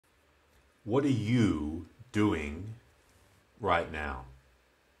What are you doing right now?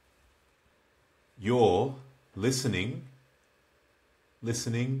 You're listening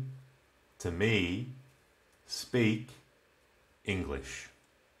to me speak English.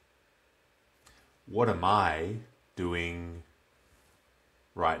 What am I doing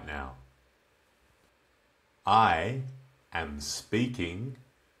right now? I am speaking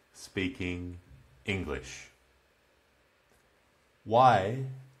English. Why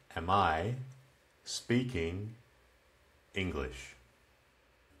am I speaking English?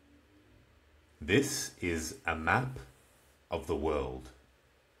 This is a map of the world.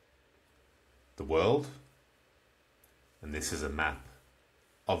 The world, and this is a map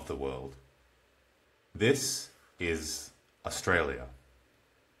of the world. This is Australia.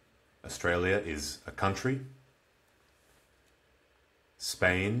 Australia is a country.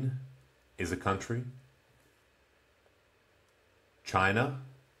 Spain is a country. China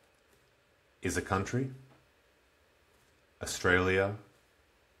is a country. Australia,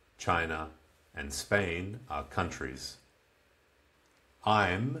 China, and Spain are countries.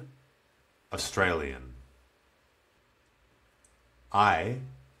 I'm Australian. I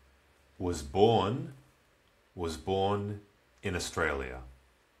was born in Australia.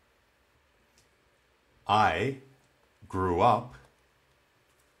 I grew up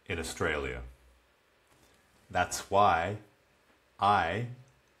in Australia. That's why I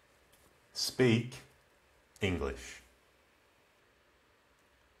speak English.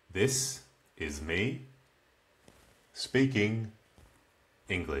 This is me speaking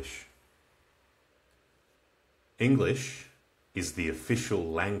English. English is the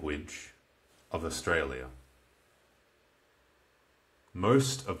official language of Australia.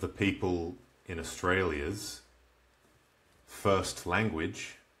 Most of the people in Australia's first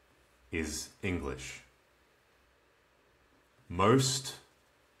language is English. Most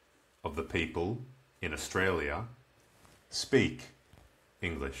of the people in Australia speak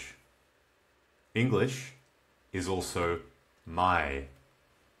English. English is also my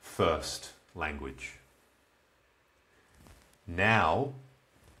first language. Now,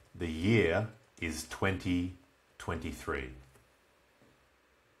 the year is 2023.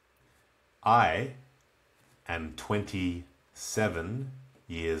 I am 27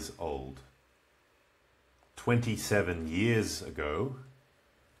 years old. 27 years ago,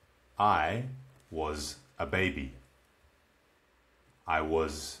 I was a baby. I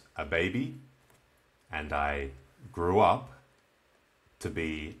was a baby and I grew up to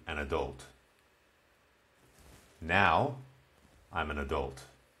be an adult. Now, I'm an adult.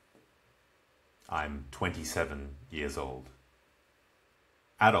 I'm 27 years old.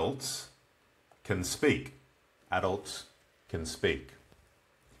 Adults can speak. Adults can speak.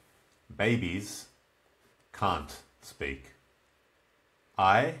 Babies can't speak.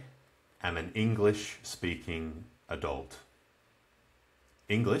 I am an English-speaking adult.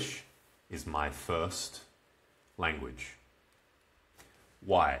 English is my first language.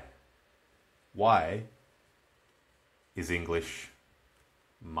 Why? Why is English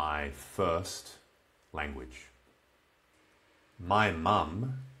my first language? My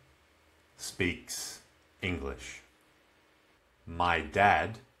mum speaks English. My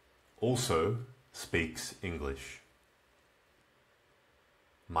dad also speaks English.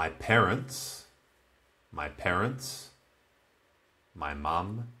 My parents, my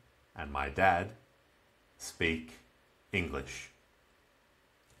mum and my dad speak English.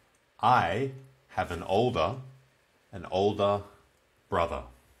 I have an older brother.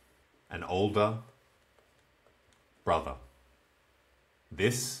 An older brother.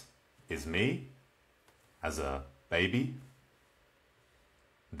 This is me as a baby.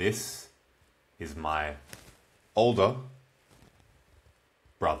 This is my older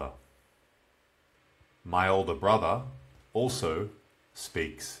brother. My older brother also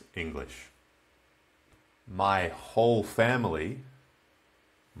speaks English. My whole family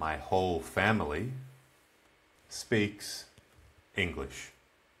speaks English.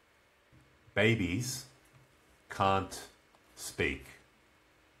 Babies can't speak.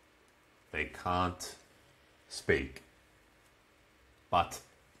 They can't speak. But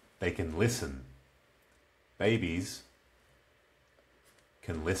they can listen. Babies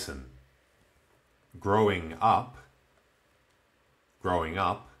can listen. Growing up,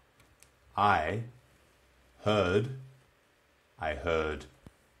 I heard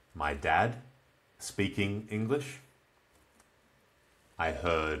my dad speaking English. I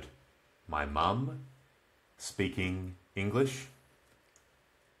heard my mum speaking English.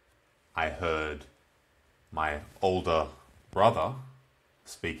 I heard my older brother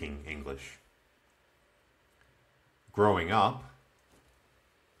speaking English. Growing up,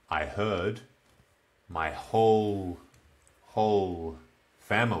 I heard my whole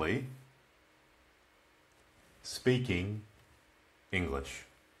family speaking English.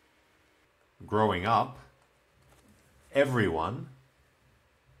 Growing up, everyone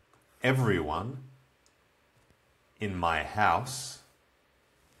in my house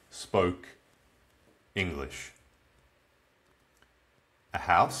spoke English. A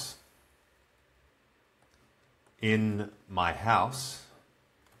house. In my house,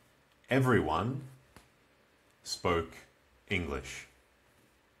 everyone spoke English.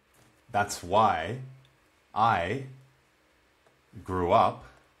 That's why I grew up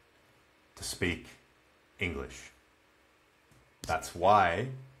to speak English. That's why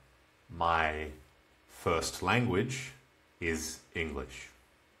my first language is English.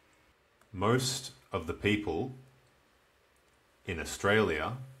 Most of the people in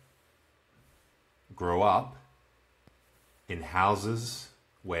Australia grow up in houses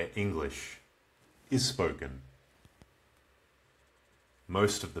where English is spoken.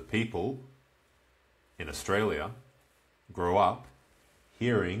 Most of the people in Australia grow up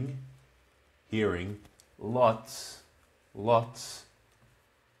hearing lots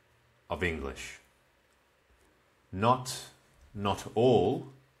of English. Not all,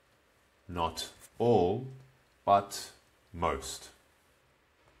 but most.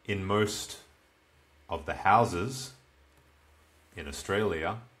 In most of the houses in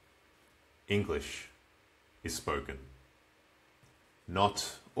Australia, English is spoken.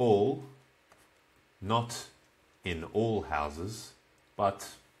 Not in all houses, but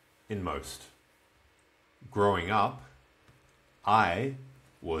in most. Growing up, I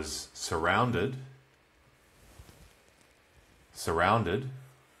was surrounded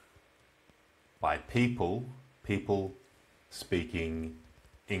by people speaking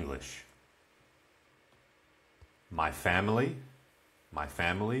English. My family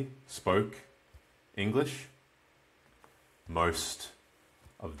spoke English. Most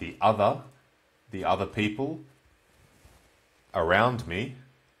of the other people around me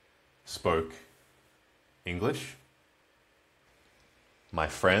spoke English. My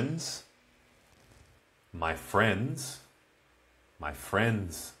friends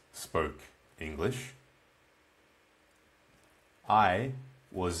spoke English. I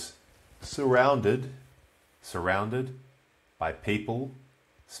was surrounded by people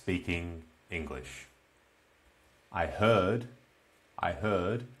speaking English. I heard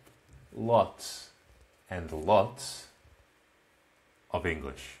lots and lots of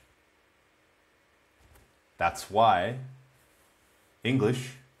English. That's why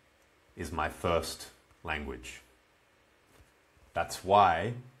English is my first language. That's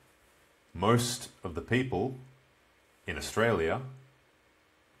why most of the people in Australia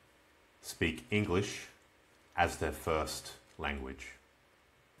speak English as their first language.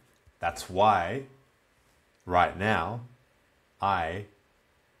 That's why right now I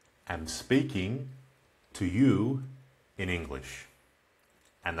am speaking to you in English.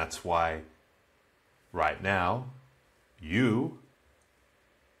 And that's why right now you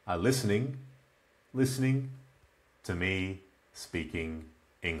are listening to me speaking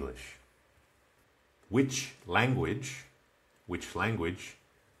English. Which language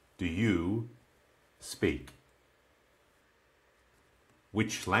do you speak?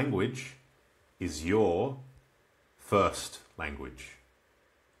 Which language is your first language?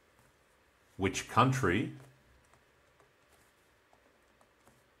 Which country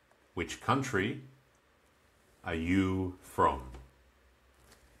are you from?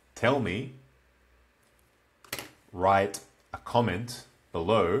 Tell me, write a comment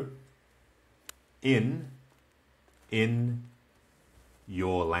below in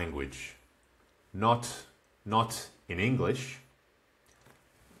your language. Not in English.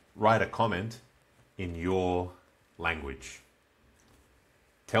 Write a comment in your language.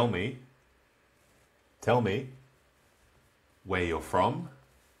 Tell me where you're from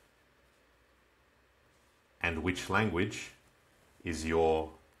and which language is your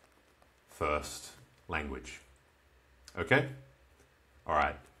first language. Okay? All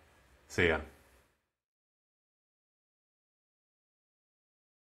right. See ya.